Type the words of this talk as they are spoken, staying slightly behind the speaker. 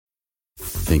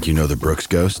Think you know the Brooks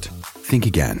Ghost? Think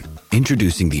again.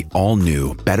 Introducing the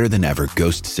all-new, better-than-ever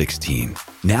Ghost 16.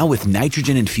 Now with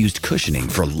nitrogen-infused cushioning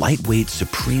for lightweight,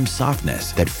 supreme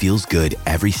softness that feels good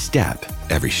every step,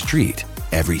 every street,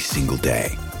 every single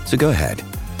day. So go ahead,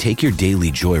 take your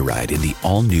daily joyride in the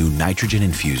all-new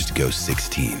nitrogen-infused Ghost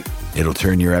 16. It'll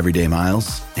turn your everyday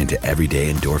miles into everyday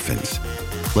endorphins.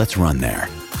 Let's run there.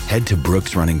 Head to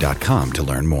brooksrunning.com to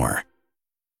learn more.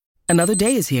 Another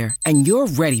day is here, and you're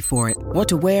ready for it. What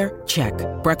to wear? Check.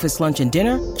 Breakfast, lunch, and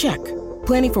dinner? Check.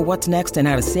 Planning for what's next and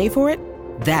how to save for it?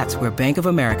 That's where Bank of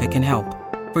America can help.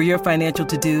 For your financial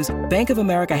to-dos, Bank of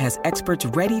America has experts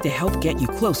ready to help get you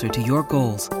closer to your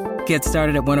goals. Get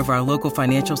started at one of our local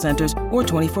financial centers or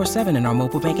 24/7 in our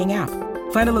mobile banking app.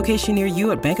 Find a location near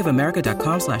you at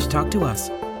bankofamerica.com/talktous.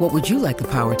 What would you like the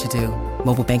power to do?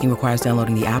 Mobile banking requires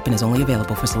downloading the app and is only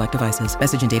available for select devices.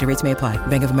 Message and data rates may apply.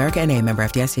 Bank of America N.A., member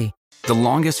FDIC. The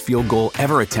longest field goal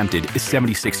ever attempted is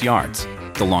 76 yards.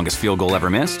 The longest field goal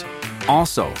ever missed?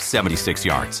 Also 76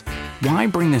 yards. Why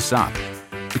bring this up?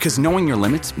 Because knowing your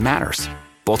limits matters,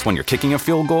 both when you're kicking a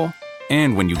field goal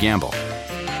and when you gamble.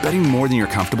 Betting more than you're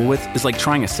comfortable with is like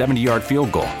trying a 70-yard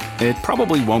field goal. It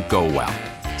probably won't go well.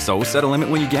 So set a limit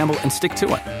when you gamble and stick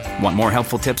to it. Want more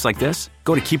helpful tips like this?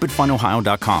 Go to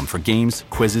keepitfunohio.com for games,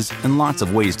 quizzes, and lots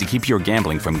of ways to keep your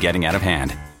gambling from getting out of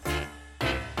hand.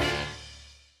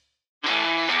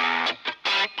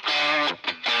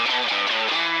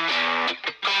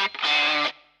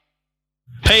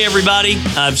 Hey everybody,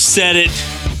 I've said it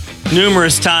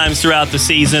numerous times throughout the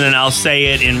season, and I'll say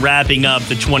it in wrapping up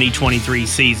the 2023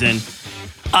 season.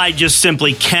 I just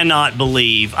simply cannot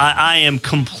believe, I am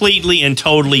completely and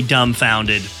totally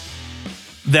dumbfounded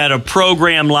that a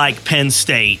program like Penn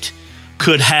State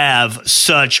could have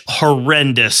such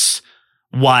horrendous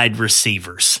wide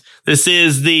receivers. This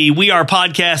is the We Are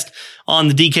podcast on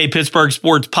the DK Pittsburgh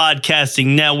Sports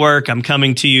Podcasting Network. I'm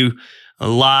coming to you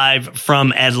live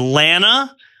from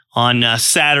Atlanta on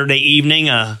Saturday evening,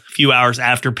 a few hours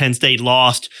after Penn State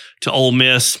lost to Ole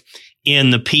Miss in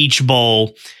the Peach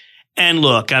Bowl. And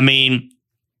look, I mean,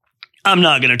 I'm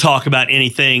not going to talk about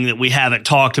anything that we haven't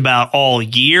talked about all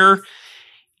year.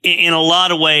 In a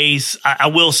lot of ways, I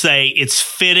will say it's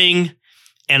fitting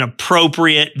and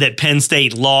appropriate that Penn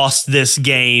State lost this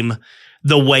game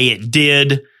the way it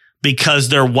did, because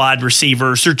their wide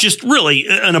receivers are just really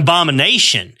an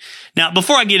abomination. Now,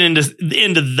 before I get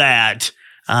into that,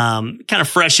 kind of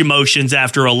fresh emotions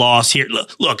after a loss here.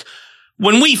 Look,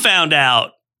 when we found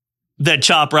out that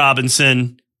Chop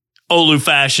Robinson, Olu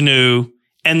Fashanu,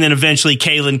 and then eventually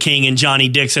Kalen King and Johnny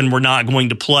Dixon were not going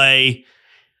to play,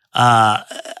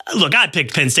 look, I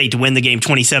picked Penn State to win the game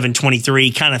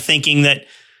 27-23, kind of thinking that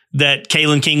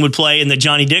Kalen King would play and that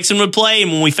Johnny Dixon would play.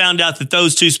 And when we found out that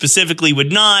those two specifically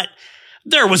would not,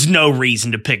 there was no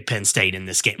reason to pick Penn State in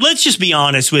this game. Let's just be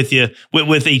honest with you,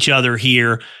 with each other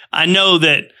here. I know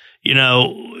that, you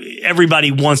know, everybody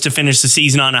wants to finish the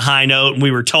season on a high note. And we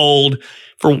were told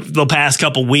for the past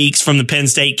couple weeks from the Penn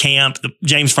State camp,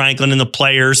 James Franklin and the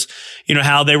players, you know,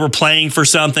 how they were playing for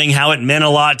something, how it meant a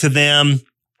lot to them.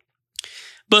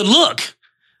 But look,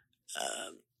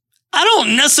 I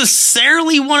don't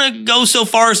necessarily want to go so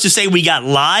far as to say we got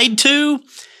lied to,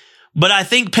 but I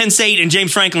think Penn State and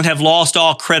James Franklin have lost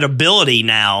all credibility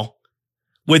now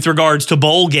with regards to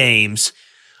bowl games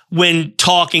when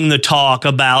talking the talk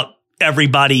about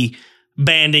everybody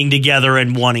banding together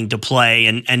and wanting to play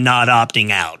and not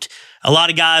opting out. A lot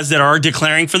of guys that are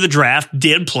declaring for the draft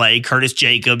did play. Curtis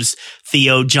Jacobs,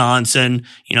 Theo Johnson,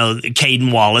 you know,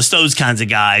 Caden Wallace, those kinds of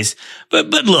guys. But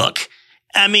look,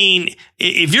 I mean,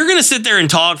 if you're going to sit there and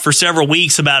talk for several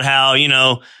weeks about how, you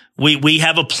know, we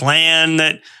have a plan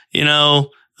that, you know,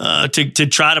 to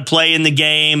try to play in the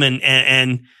game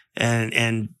and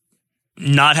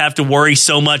not have to worry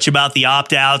so much about the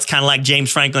opt-outs, kind of like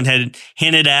James Franklin had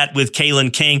hinted at with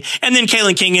Kalen King, and then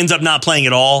Kalen King ends up not playing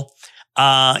at all.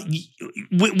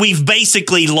 We've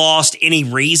basically lost any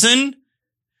reason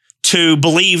to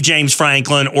believe James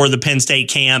Franklin or the Penn State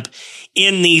camp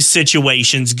in these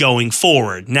situations going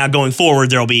forward. Now, going forward,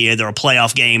 there'll be either a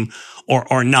playoff game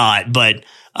or not. But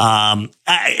I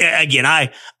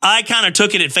kind of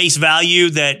took it at face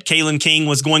value that Kalen King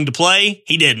was going to play.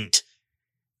 He didn't.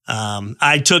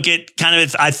 I took it kind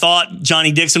of, I thought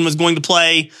Johnny Dixon was going to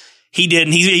play. He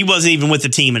didn't. He wasn't even with the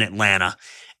team in Atlanta.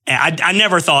 I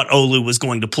never thought Olu was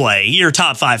going to play. You're a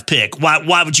top 5 pick.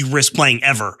 Why would you risk playing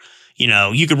ever? You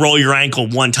know, you could roll your ankle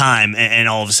one time and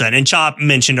all of a sudden, and Chop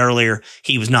mentioned earlier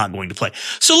he was not going to play.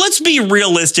 So let's be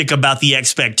realistic about the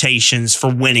expectations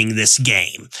for winning this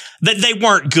game, that they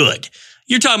weren't good.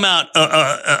 You're talking about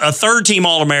a third team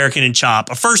All-American in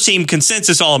Chop, a first team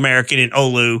consensus All-American in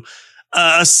Olu,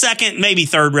 a second, maybe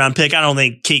third round pick. I don't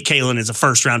think Kalen is a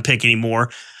first round pick anymore.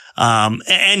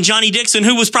 And Johnny Dixon,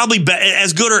 who was probably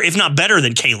as good or if not better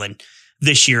than Kalen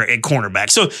this year at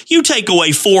cornerback. So you take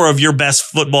away 4 of your best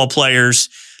football players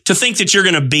to think that you're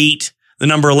going to beat the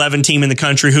number 11 team in the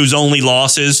country whose only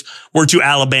losses were to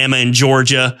Alabama and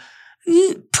Georgia.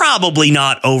 Probably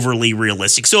not overly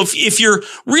realistic. So if you're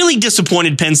really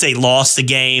disappointed Penn State lost the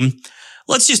game,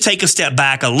 let's just take a step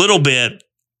back a little bit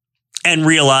and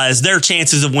realize their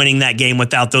chances of winning that game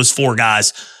without those 4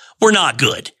 guys were not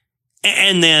good.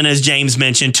 And then, as James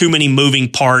mentioned, too many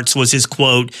moving parts was his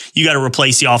quote. You got to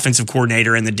replace the offensive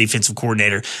coordinator and the defensive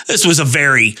coordinator. This was a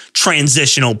very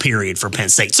transitional period for Penn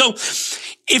State. So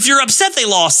if you're upset they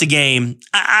lost the game,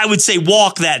 I would say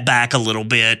walk that back a little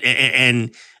bit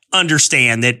and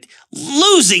understand that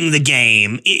losing the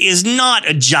game is not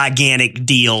a gigantic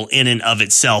deal in and of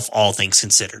itself, all things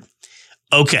considered.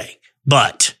 Okay,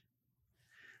 but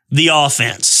the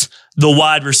offense, the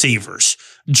wide receivers,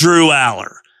 Drew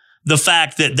Aller, the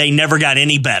fact that they never got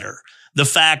any better, the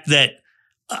fact that,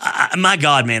 my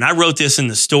God, man, I wrote this in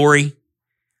the story.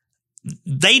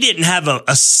 They didn't have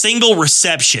a single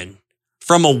reception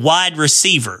from a wide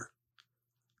receiver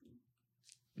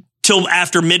till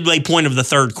after midway point of the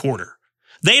third quarter.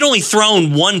 They'd only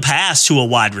thrown 1 pass to a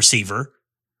wide receiver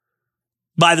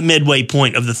by the midway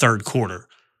point of the third quarter.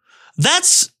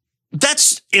 That's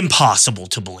impossible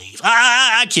to believe.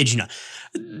 I kid you not.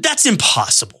 That's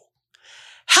impossible.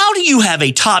 How do you have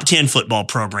a top 10 football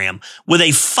program with a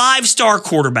 5-star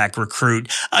quarterback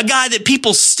recruit, a guy that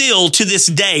people still to this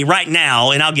day right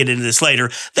now, and I'll get into this later,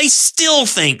 they still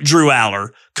think Drew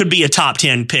Aller could be a top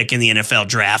 10 pick in the NFL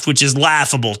draft, which is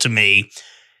laughable to me.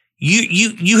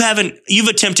 You've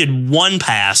attempted 1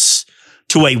 pass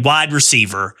to a wide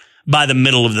receiver by the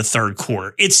middle of the third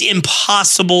quarter. It's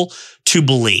impossible to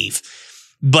believe,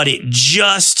 but it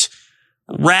just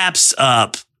wraps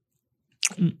up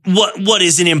what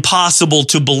is an impossible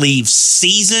to believe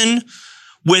season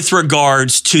with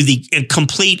regards to the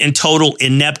complete and total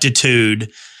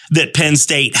ineptitude that Penn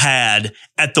State had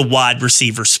at the wide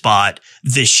receiver spot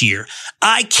this year.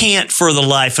 I can't for the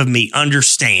life of me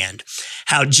understand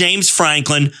how James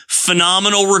Franklin,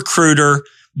 phenomenal recruiter,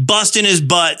 busting his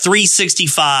butt,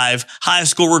 365, high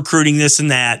school recruiting, this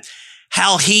and that,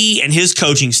 how he and his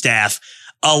coaching staff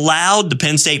allowed the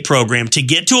Penn State program to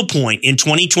get to a point in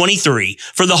 2023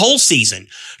 for the whole season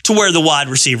to where the wide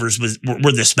receivers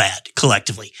were this bad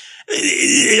collectively.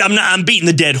 I'm beating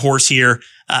the dead horse here.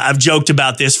 I've joked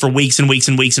about this for weeks and weeks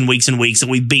and weeks and weeks and weeks,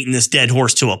 and we've beaten this dead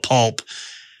horse to a pulp.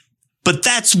 But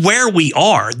that's where we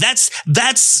are. That's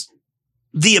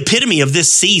the epitome of this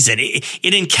season. It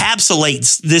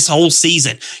encapsulates this whole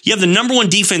season. You have the number 1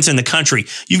 defense in the country.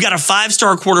 You've got a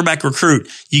 5-star quarterback recruit.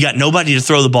 You got nobody to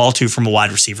throw the ball to from a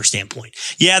wide receiver standpoint.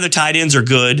 Yeah, the tight ends are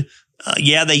good.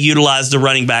 Yeah, they utilize the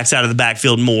running backs out of the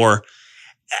backfield more.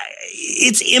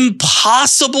 It's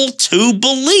impossible to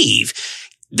believe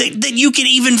that you can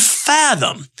even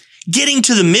fathom getting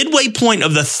to the midway point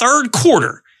of the third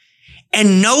quarter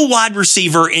and no wide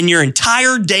receiver in your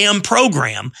entire damn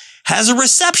program has a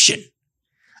reception.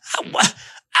 What?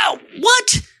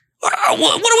 What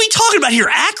are we talking about here?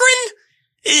 Akron?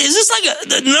 Is this like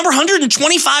the number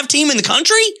 125 team in the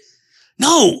country?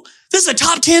 No, this is a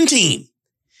top 10 team.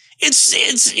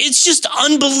 It's just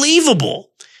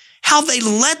unbelievable how they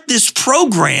let this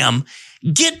program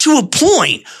get to a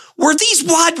point where these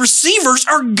wide receivers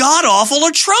are god-awful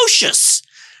atrocious.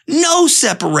 No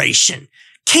separation.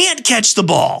 Can't catch the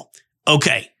ball.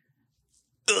 Okay.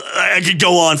 I could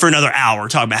go on for another hour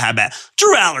talking about how bad.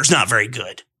 Drew Aller's not very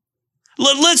good.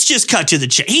 Let's just cut to the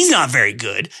chase. He's not very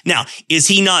good. Now, is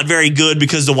he not very good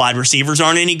because the wide receivers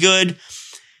aren't any good?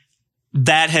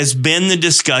 That has been the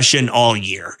discussion all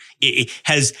year.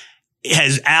 Has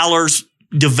Aller's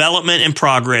development and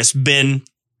progress been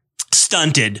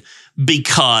stunted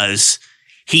because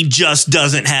he just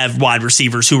doesn't have wide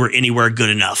receivers who are anywhere good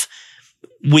enough?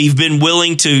 We've been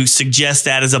willing to suggest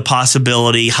that as a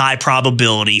possibility, high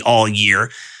probability all year.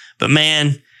 But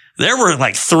man, there were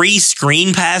like 3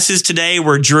 screen passes today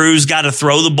where Drew's got to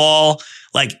throw the ball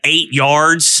like 8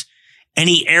 yards and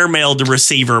he airmailed the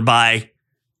receiver by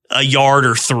a yard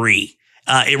or 3.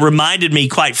 It reminded me,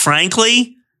 quite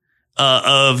frankly,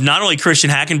 of not only Christian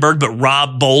Hackenberg, but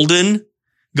Rob Bolden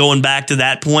going back to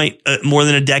that point more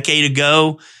than a decade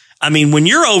ago. I mean, when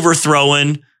you're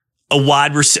overthrowing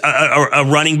a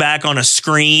running back on a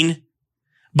screen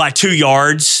by 2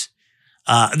 yards,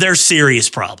 there's serious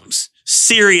problems.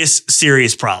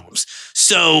 Serious problems.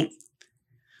 So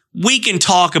we can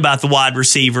talk about the wide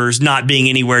receivers not being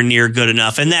anywhere near good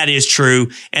enough, and that is true.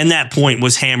 And that point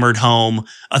was hammered home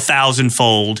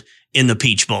 1,000-fold in the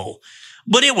Peach Bowl.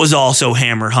 But it was also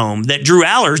hammered home that Drew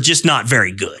Aller is just not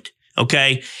very good.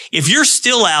 Okay. If you're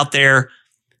still out there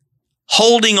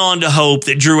holding on to hope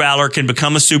that Drew Aller can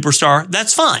become a superstar,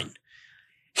 that's fine.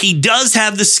 He does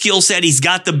have the skill set. He's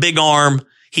got the big arm.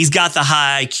 He's got the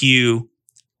high IQ.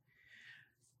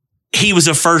 He was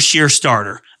a first-year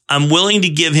starter. I'm willing to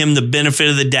give him the benefit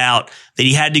of the doubt that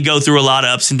he had to go through a lot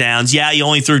of ups and downs. Yeah, he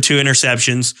only threw 2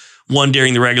 interceptions, one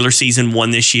during the regular season,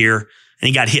 one this year. And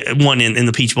he got hit, one in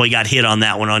the Peach Bowl. He got hit on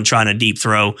that one on trying to deep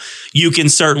throw. You can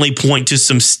certainly point to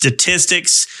some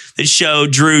statistics that show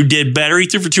Drew did better. He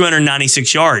threw for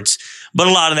 296 yards, but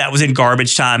a lot of that was in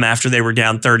garbage time after they were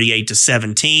down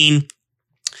 38-17.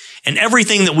 And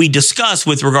everything that we discuss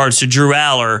with regards to Drew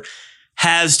Aller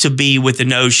has to be with the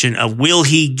notion of, will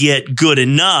he get good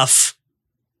enough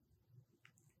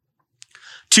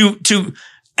to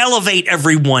elevate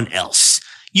everyone else?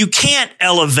 You can't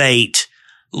elevate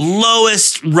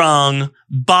lowest rung,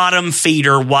 bottom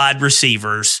feeder wide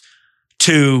receivers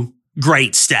to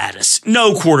great status.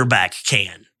 No quarterback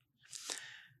can.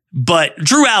 But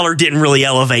Drew Aller didn't really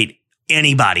elevate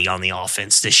anybody on the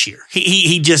offense this year.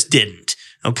 He just didn't.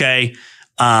 Okay.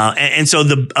 And so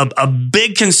a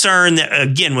big concern that,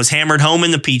 again, was hammered home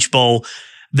in the Peach Bowl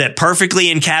that perfectly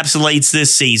encapsulates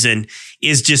this season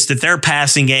is just that their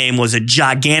passing game was a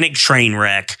gigantic train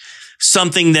wreck.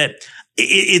 Something that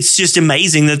it's just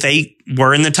amazing that they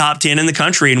were in the top 10 in the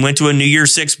country and went to a New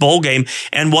Year's Six bowl game.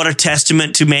 And what a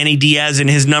testament to Manny Diaz and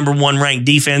his number 1 ranked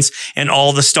defense and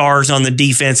all the stars on the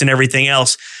defense and everything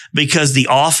else, because the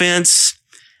offense,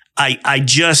 I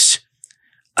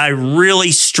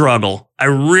really struggle. I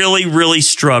really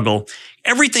struggle.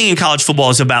 Everything in college football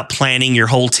is about planning your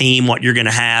whole team, what you're going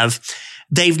to have.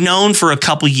 They've known for a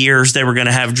couple years they were going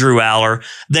to have Drew Aller.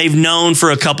 They've known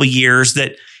for a couple years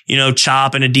that,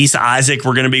 Chop and Adisa Isaac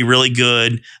were going to be really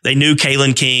good. They knew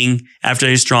Kalen King, after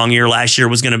his strong year last year,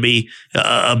 was going to be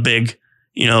a big,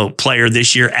 player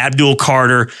this year. Abdul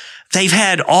Carter. They've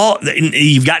had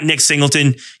you've got Nick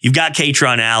Singleton, you've got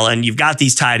Katron Allen, you've got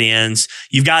these tight ends,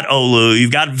 you've got Olu,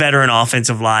 you've got veteran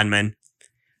offensive linemen.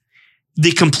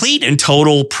 The complete and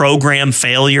total program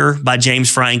failure by James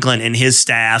Franklin and his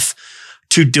staff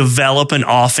to develop an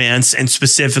offense, and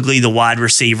specifically the wide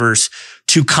receivers,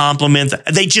 to complement.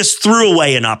 They just threw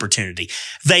away an opportunity.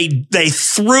 They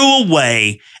threw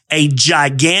away a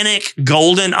gigantic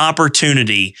golden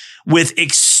opportunity with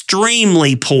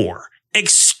extremely poor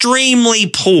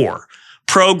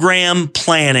program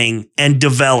planning and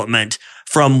development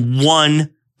from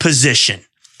one position.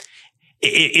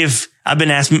 If I've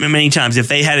been asked many times, if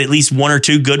they had at least 1 or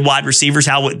 2 good wide receivers,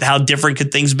 how different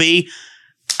could things be?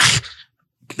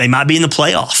 They might be in the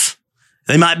playoff.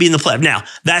 Now,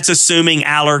 that's assuming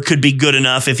Aller could be good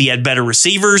enough if he had better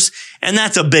receivers. And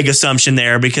that's a big assumption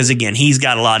there because, again, he's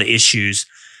got a lot of issues.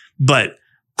 But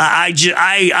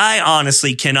I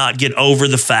honestly cannot get over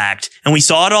the fact, and we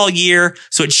saw it all year,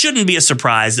 so it shouldn't be a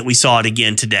surprise that we saw it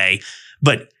again today.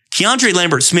 But Keandre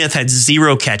Lambert-Smith had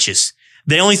 0 catches.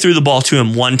 They only threw the ball to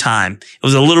him 1 time. It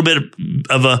was a little bit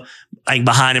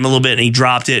behind him a little bit, and he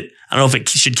dropped it. I don't know if it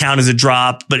should count as a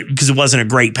drop, but because it wasn't a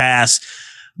great pass.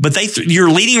 But your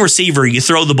leading receiver, you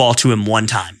throw the ball to him 1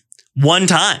 time. 1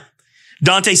 time.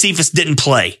 Dante Cephas didn't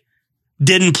play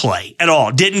at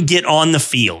all. Didn't get on the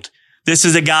field. This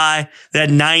is a guy that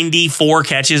had 94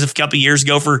 catches a couple years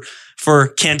ago for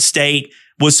Kent State,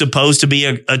 was supposed to be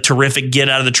a terrific get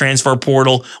out of the transfer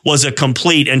portal, was a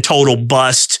complete and total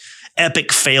bust,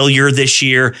 epic failure this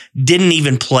year, didn't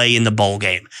even play in the bowl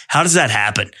game. How does that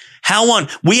happen?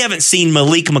 We haven't seen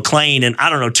Malik McClain in,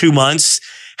 2 months.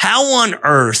 How on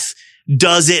earth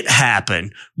does it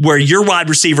happen where your wide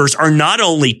receivers are not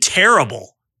only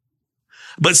terrible,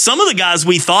 but some of the guys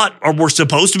we thought were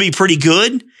supposed to be pretty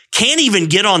good can't even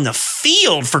get on the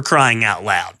field, for crying out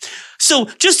loud? So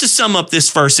just to sum up this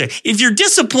first, if you're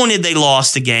disappointed they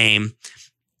lost the game,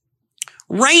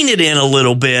 rein it in a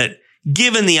little bit.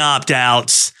 Given the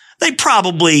opt-outs, they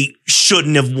probably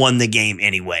shouldn't have won the game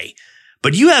anyway.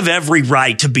 But you have every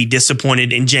right to be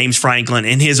disappointed in James Franklin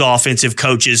and his offensive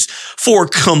coaches for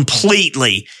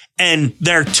completely and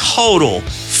their total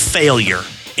failure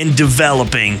in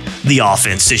developing the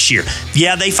offense this year.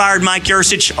 Yeah, they fired Mike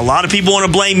Yurcich. A lot of people want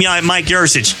to blame Mike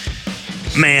Yurcich.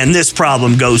 Man, this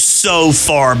problem goes so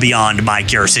far beyond Mike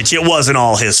Yurcich. It wasn't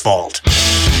all his fault.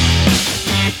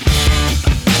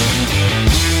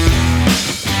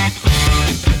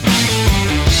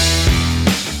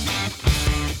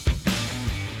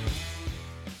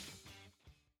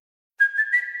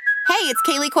 Hey, it's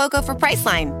Kaylee Cuoco for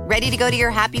Priceline. Ready to go to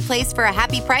your happy place for a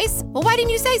happy price? Well, why didn't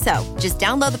you say so? Just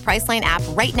download the Priceline app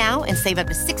right now and save up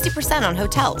to 60% on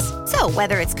hotels. So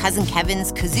whether it's Cousin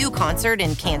Kevin's Kazoo Concert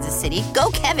in Kansas City, go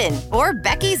Kevin, or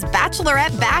Becky's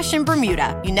Bachelorette Bash in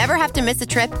Bermuda, you never have to miss a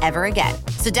trip ever again.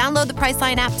 So download the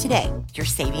Priceline app today. Your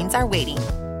savings are waiting.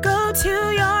 Go to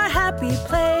your happy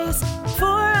place for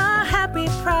a happy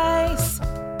price.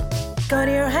 Go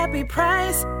to your happy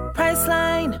price,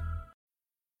 Priceline.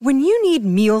 When you need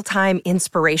mealtime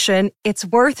inspiration, it's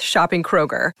worth shopping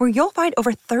Kroger, where you'll find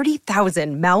over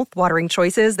 30,000 mouth-watering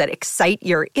choices that excite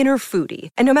your inner foodie.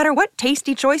 And no matter what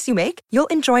tasty choice you make, you'll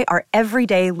enjoy our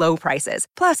everyday low prices,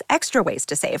 plus extra ways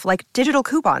to save, like digital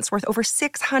coupons worth over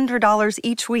 $600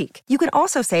 each week. You can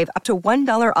also save up to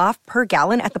 $1 off per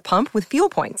gallon at the pump with fuel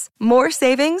points. More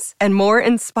savings and more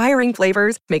inspiring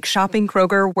flavors make shopping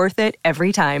Kroger worth it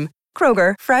every time.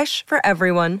 Kroger, fresh for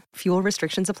everyone. Fuel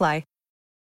restrictions apply.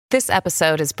 This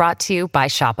episode is brought to you by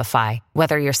Shopify.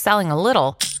 Whether you're selling a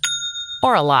little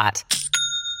or a lot,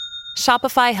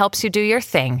 Shopify helps you do your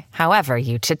thing, however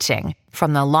you cha-ching.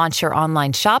 From the launch your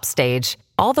online shop stage,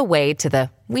 all the way to the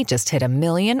we just hit 1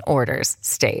 million orders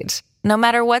stage. No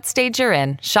matter what stage you're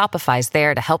in, Shopify's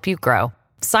there to help you grow.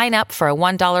 Sign up for a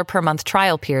 $1 per month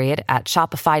trial period at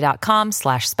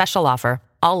shopify.com/special offer,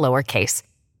 all lowercase.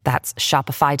 That's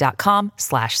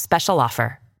shopify.com/special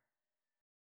offer.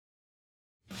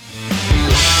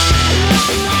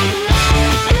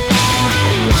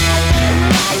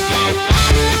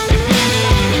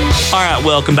 All right,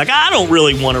 welcome back. I don't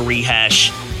really want to rehash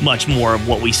much more of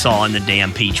what we saw in the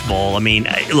damn Peach Bowl. I mean,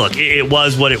 look, it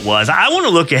was what it was. I want to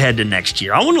look ahead to next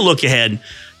year. I want to look ahead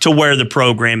to where the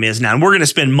program is now. And we're going to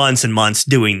spend months and months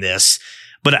doing this,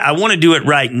 but I want to do it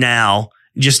right now,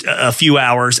 just a few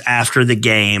hours after the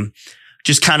game,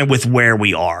 just kind of with where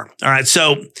we are. All right,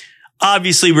 so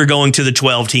obviously we're going to the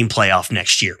 12-team playoff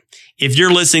next year. If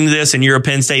you're listening to this and you're a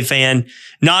Penn State fan,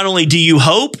 not only do you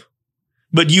hope,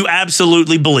 but you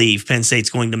absolutely believe Penn State's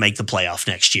going to make the playoff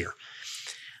next year.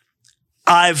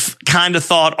 I've kind of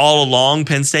thought all along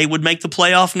Penn State would make the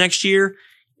playoff next year.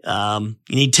 You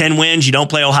need 10 wins. You don't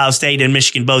play Ohio State and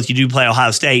Michigan both. You do play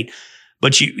Ohio State,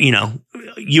 but you know,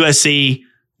 USC,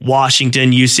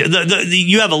 Washington, UC,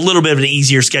 you have a little bit of an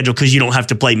easier schedule because you don't have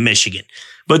to play Michigan,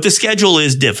 but the schedule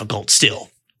is difficult still.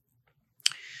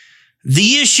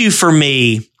 The issue for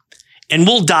me, and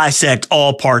we'll dissect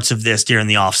all parts of this during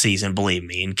the offseason, believe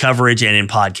me, in coverage and in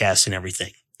podcasts and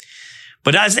everything.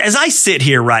 But as I sit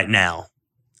here right now,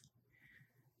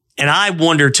 and I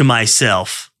wonder to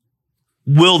myself,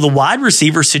 will the wide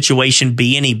receiver situation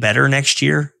be any better next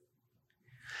year?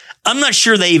 I'm not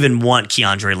sure they even want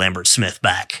Keandre Lambert-Smith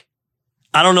back.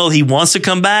 I don't know if he wants to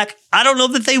come back. I don't know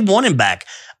that they want him back.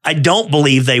 I don't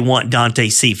believe they want Dante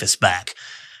Cephas back.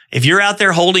 If you're out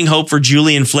there holding hope for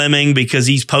Julian Fleming because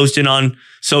he's posting on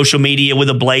social media with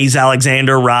a Blaze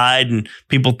Alexander ride and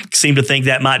people seem to think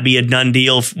that might be a done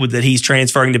deal that he's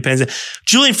transferring to Penn State.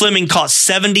 Julian Fleming caught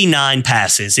 79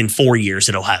 passes in 4 years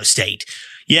at Ohio State.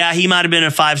 Yeah, he might have been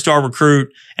a 5-star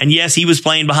recruit. And yes, he was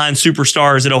playing behind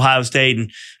superstars at Ohio State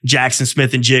and Jackson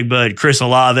Smith and Jigba and Chris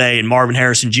Olave and Marvin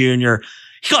Harrison Jr.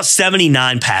 He caught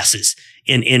 79 passes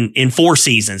in 4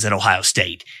 seasons at Ohio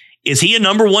State. Is he a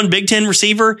number one Big Ten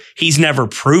receiver? He's never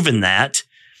proven that.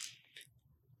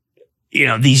 You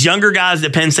know, these younger guys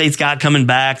that Penn State's got coming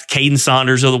back, Caden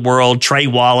Saunders of the world, Trey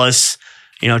Wallace.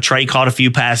 You know, Trey caught a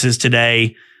few passes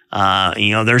today.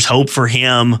 There's hope for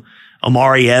him.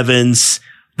 Amari Evans.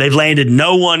 They've landed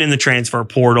no one in the transfer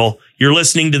portal. You're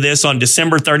listening to this on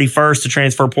December 31st. The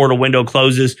transfer portal window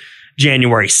closes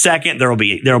January 2nd.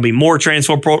 There'll be more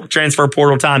transfer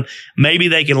portal time. Maybe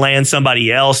they can land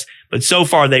somebody else, but so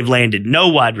far they've landed no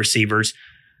wide receivers.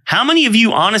 How many of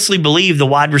you honestly believe the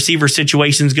wide receiver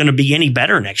situation is going to be any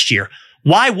better next year?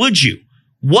 Why would you?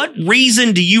 What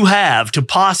reason do you have to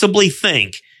possibly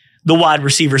think the wide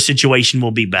receiver situation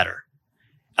will be better?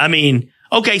 I mean,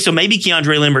 okay, so maybe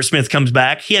Keandre Lambert-Smith comes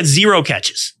back. He had 0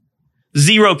 catches.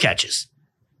 0 catches.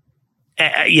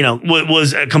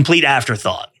 Was a complete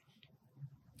afterthought.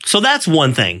 So that's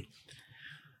one thing.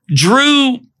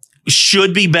 Drew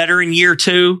should be better in year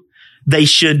 2. They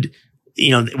should,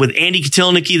 with Andy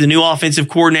Kotelnicki, the new offensive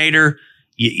coordinator,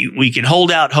 we can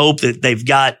hold out hope that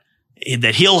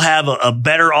that he'll have a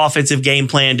better offensive game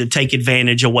plan to take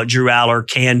advantage of what Drew Aller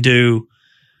can do.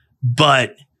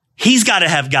 But he's got to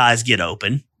have guys get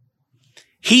open.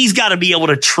 He's got to be able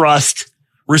to trust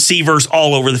receivers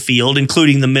all over the field,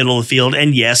 including the middle of the field.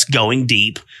 And yes, going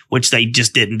deep, which they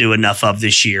just didn't do enough of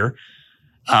this year.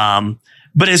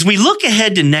 But as we look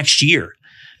ahead to next year,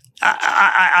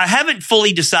 I haven't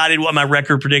fully decided what my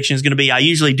record prediction is going to be. I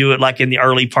usually do it like in the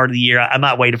early part of the year. I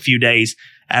might wait a few days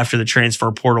after the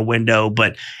transfer portal window.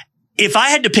 But if I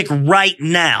had to pick right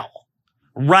now,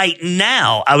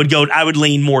 I would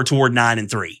lean more toward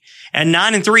 9-3. And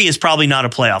 9-3 is probably not a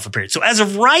playoff appearance. So as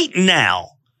of right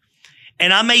now,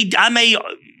 and I may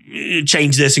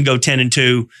change this and go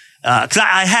 10-2, because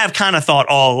I have kind of thought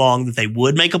all along that they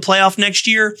would make a playoff next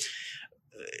year.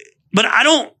 But I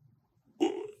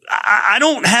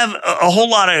don't have a whole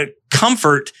lot of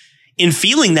comfort in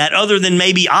feeling that, other than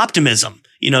maybe optimism.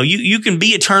 You can be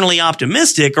eternally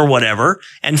optimistic or whatever,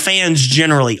 and fans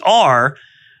generally are,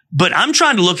 but I'm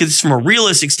trying to look at this from a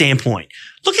realistic standpoint.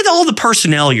 Look at all the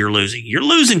personnel you're losing. You're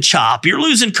losing Chop. You're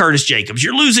losing Curtis Jacobs.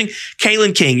 You're losing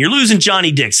Kalen King. You're losing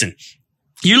Johnny Dixon.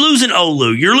 You're losing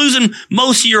Olu. You're losing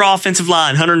most of your offensive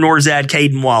line, Hunter Norzad,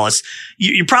 Caden Wallace.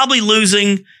 You're probably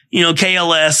losing,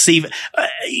 KLS, Steve.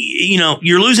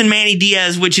 You're losing Manny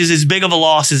Diaz, which is as big of a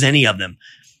loss as any of them.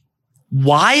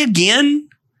 Why, again,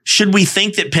 should we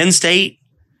think that Penn State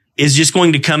is just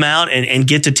going to come out and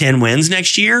get to 10 wins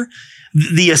next year?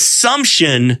 The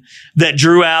assumption that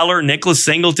Drew Aller, Nicholas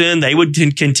Singleton, they would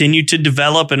continue to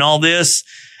develop and all this.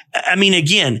 I mean,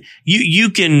 again, you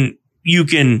can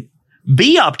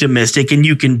be optimistic and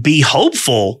you can be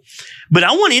hopeful, but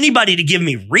I want anybody to give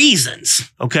me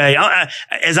reasons. Okay.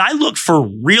 As I look for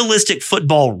realistic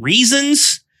football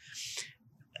reasons,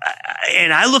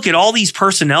 and I look at all these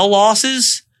personnel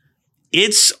losses,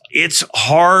 it's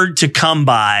hard to come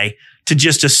by to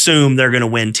just assume they're going to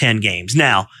win 10 games.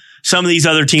 Now, some of these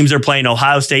other teams are playing.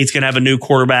 Ohio State's going to have a new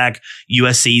quarterback.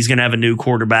 USC's going to have a new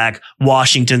quarterback.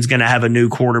 Washington's going to have a new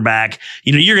quarterback.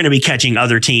 You're going to be catching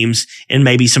other teams in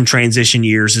maybe some transition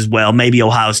years as well. Maybe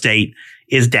Ohio State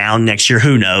is down next year.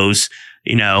 Who knows?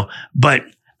 But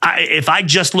if I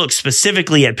just look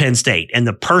specifically at Penn State and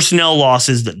the personnel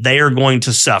losses that they are going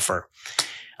to suffer,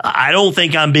 I don't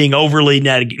think I'm being overly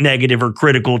negative or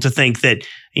critical to think that,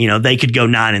 they could go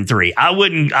 9-3.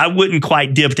 I wouldn't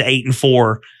quite dip to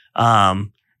 8-4. I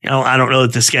don't know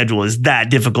that the schedule is that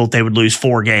difficult. They would lose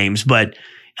 4 games, but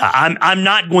I'm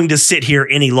not going to sit here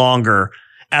any longer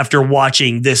after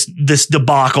watching this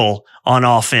debacle on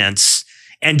offense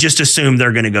and just assume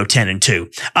they're going to go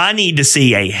 10-2. I need to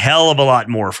see a hell of a lot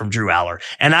more from Drew Aller.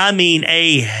 And I mean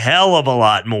a hell of a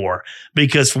lot more,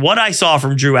 because what I saw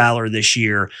from Drew Aller this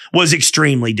year was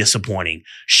extremely disappointing.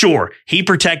 Sure, he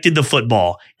protected the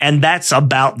football, and that's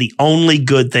about the only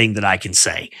good thing that I can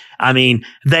say. I mean,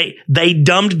 they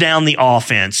dumbed down the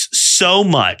offense so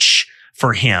much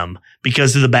for him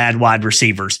because of the bad wide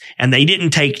receivers, and they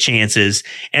didn't take chances.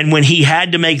 And when he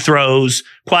had to make throws,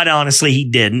 quite honestly, he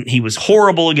didn't. He was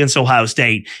horrible against Ohio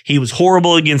State. He was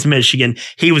horrible against Michigan.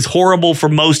 He was horrible for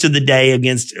most of the day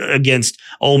against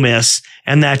Ole Miss.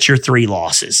 And that's your 3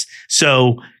 losses.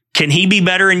 So can he be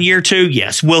better in year 2?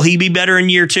 Yes. Will he be better in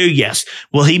year 2? Yes.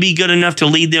 Will he be good enough to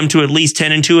lead them to at least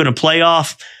 10-2 in a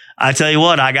playoff? I tell you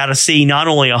what, I got to see not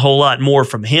only a whole lot more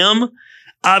from him,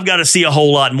 I've got to see a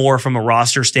whole lot more from a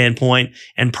roster standpoint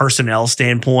and personnel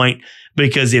standpoint,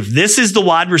 because if this is the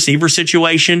wide receiver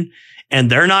situation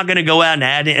and they're not going to go out and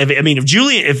add,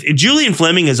 if Julian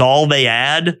Fleming is all they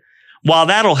add, while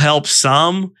that'll help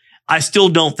some, I still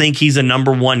don't think he's a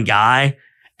number 1 guy.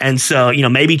 And so,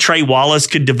 maybe Trey Wallace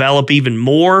could develop even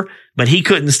more, but he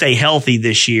couldn't stay healthy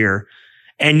this year.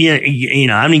 And you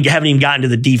haven't even gotten to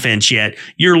the defense yet.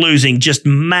 You're losing just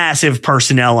massive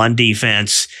personnel on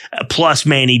defense, plus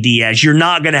Manny Diaz. You're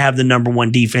not going to have the number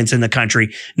 1 defense in the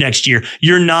country next year.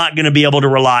 You're not going to be able to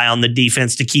rely on the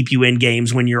defense to keep you in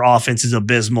games when your offense is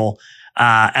abysmal.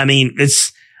 I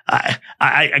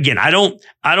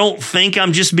don't think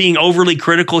I'm just being overly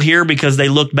critical here because they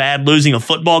look bad losing a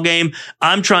football game.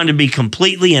 I'm trying to be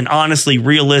completely and honestly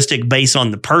realistic based on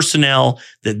the personnel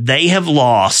that they have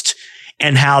lost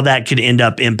and how that could end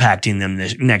up impacting them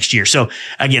this next year. So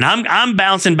again, I'm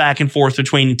bouncing back and forth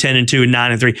between 10-2 and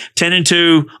 9-3.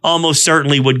 10-2 almost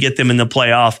certainly would get them in the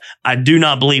playoff. I do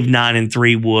not believe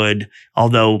 9-3 would,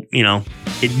 although,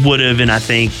 it would have. And I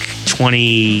think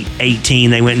 2018,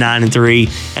 they went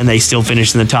 9-3 and they still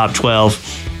finished in the top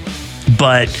 12.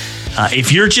 But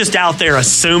if you're just out there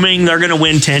assuming they're going to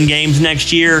win 10 games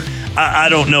next year, I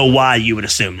don't know why you would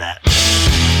assume that.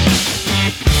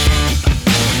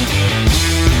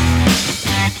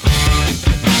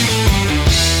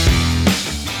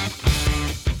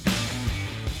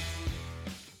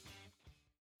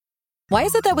 Why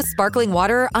is it that with sparkling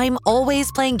water, I'm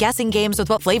always playing guessing games with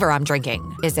what flavor I'm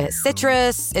drinking? Is it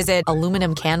citrus? Is it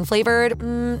aluminum can flavored?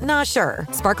 Not sure.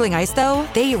 Sparkling ice, though,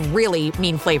 they really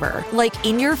mean flavor. Like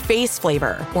in-your-face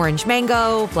flavor. Orange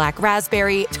mango, black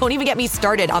raspberry. Don't even get me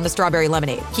started on the strawberry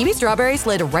lemonade. Kiwi Strawberry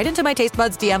slid right into my taste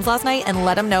buds DMs last night and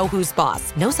let them know who's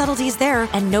boss. No subtleties there,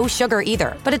 and no sugar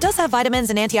either. But it does have vitamins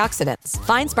and antioxidants.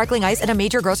 Find sparkling ice at a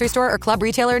major grocery store or club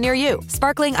retailer near you.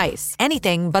 Sparkling ice.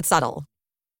 Anything but subtle.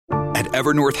 At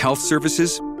Evernorth Health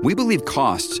Services, we believe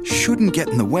costs shouldn't get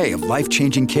in the way of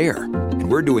life-changing care, and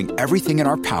we're doing everything in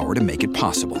our power to make it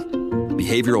possible.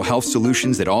 Behavioral health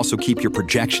solutions that also keep your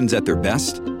projections at their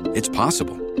best? It's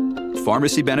possible.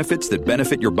 Pharmacy benefits that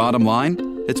benefit your bottom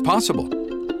line? It's possible.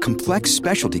 Complex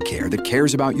specialty care that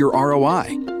cares about your ROI?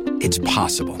 It's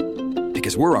possible.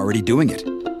 Because we're already doing it.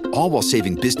 All while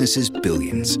saving businesses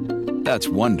billions. That's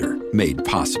Wonder made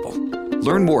possible.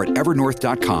 Learn more at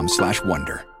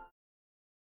evernorth.com/wonder.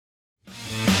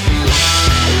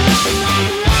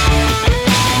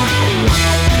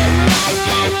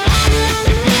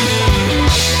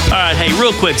 All right, hey,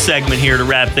 real quick segment here to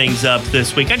wrap things up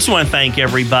this week. I just want to thank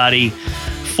everybody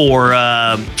for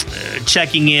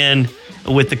checking in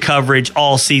with the coverage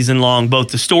all season long, both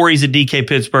the stories at DK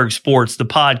Pittsburgh Sports, the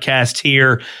podcast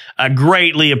here. I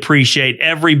greatly appreciate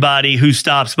everybody who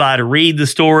stops by to read the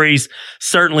stories,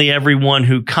 certainly everyone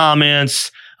who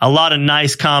comments. A lot of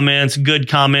nice comments, good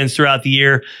comments throughout the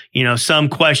year. You know, some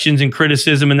questions and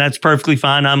criticism, and that's perfectly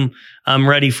fine. I'm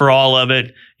ready for all of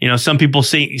it. You know, some people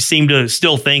seem to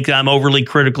still think that I'm overly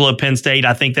critical of Penn State.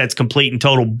 I think that's complete and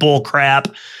total bull crap.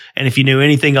 And if you knew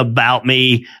anything about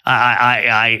me,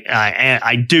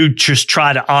 I do just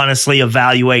try to honestly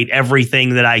evaluate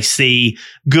everything that I see,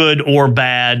 good or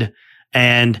bad.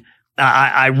 And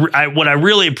what I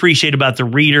really appreciate about the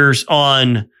readers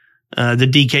on the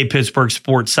DK Pittsburgh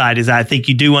Sports side is I think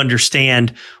you do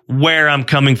understand where I'm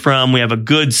coming from. We have a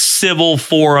good civil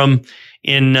forum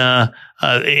in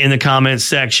the comments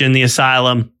section, the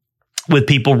Asylum, with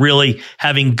people really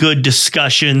having good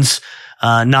discussions,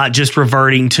 not just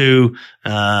reverting to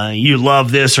you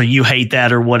love this or you hate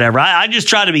that or whatever. I just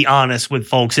try to be honest with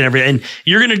folks and everything. And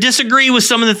you're going to disagree with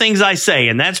some of the things I say,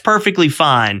 and that's perfectly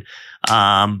fine.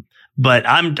 But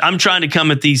I'm trying to come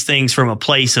at these things from a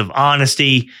place of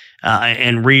honesty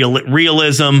and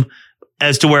realism,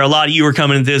 as to where a lot of you are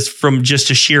coming at this from just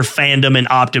a sheer fandom and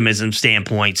optimism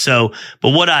standpoint. So, but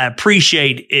what I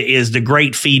appreciate is the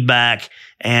great feedback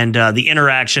and the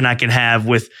interaction I can have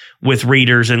with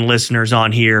readers and listeners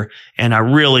on here. And I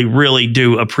really, really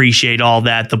do appreciate all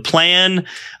that. The plan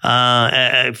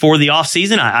for the off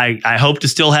season, I hope to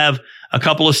still have a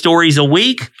couple of stories a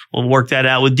week. We'll work that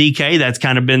out with DK. That's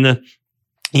kind of been the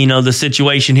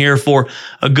situation here for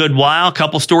a good while. A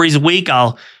couple stories a week.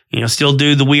 I'll still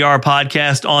do the We Are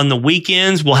podcast on the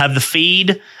weekends. We'll have the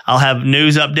feed. I'll have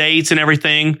news updates and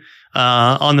everything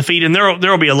on the feed. And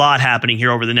there'll be a lot happening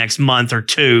here over the next month or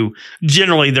two.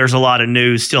 Generally, there's a lot of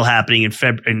news still happening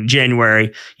in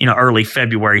January, early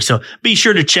February. So be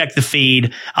sure to check the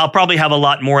feed. I'll probably have a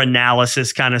lot more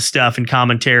analysis kind of stuff and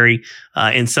commentary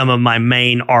in some of my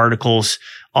main articles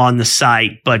on the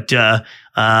site. But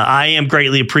I am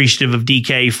greatly appreciative of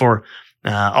DK for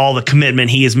all the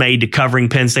commitment he has made to covering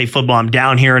Penn State football. I'm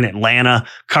down here in Atlanta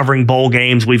covering bowl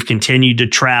games. We've continued to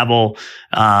travel.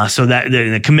 So that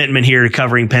the commitment here to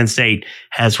covering Penn State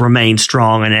has remained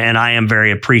strong. And I am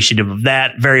very appreciative of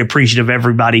that. Very appreciative of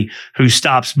everybody who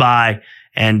stops by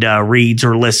and reads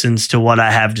or listens to what I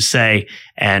have to say.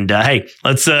 And hey,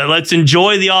 let's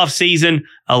enjoy the off season.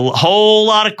 A whole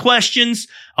lot of questions,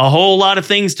 a whole lot of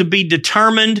things to be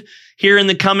determined here in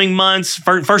the coming months.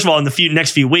 First of all, in the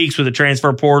next few weeks with the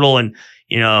transfer portal and,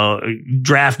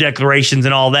 draft declarations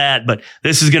and all that. But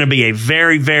this is going to be a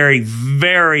very, very,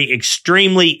 very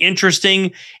extremely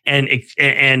interesting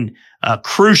and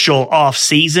crucial off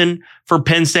season for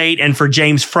Penn State and for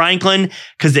James Franklin.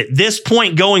 Because at this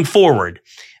point going forward,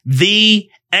 the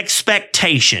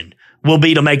expectation will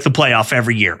be to make the playoff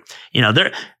every year.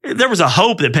 There was a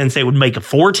hope that Penn State would make a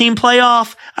 4-team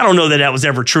playoff. I don't know that was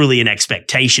ever truly an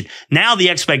expectation. Now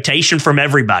the expectation from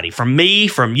everybody, from me,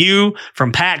 from you,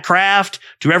 from Pat Kraft,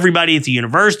 to everybody at the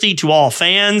university, to all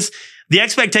fans, the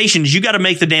expectation is you got to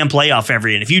make the damn playoff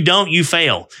every year. And if you don't, you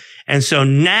fail. And so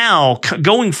now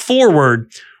going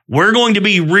forward, we're going to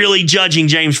be really judging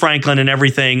James Franklin and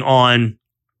everything on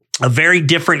a very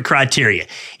different criteria.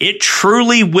 It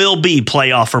truly will be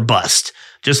playoff or bust.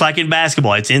 Just like in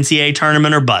basketball, it's NCAA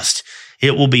tournament or bust.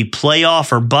 It will be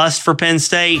playoff or bust for Penn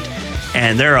State.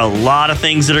 And there are a lot of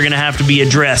things that are going to have to be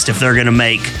addressed if they're going to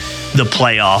make the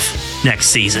playoff next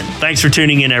season. Thanks for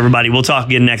tuning in, everybody. We'll talk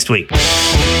again next week.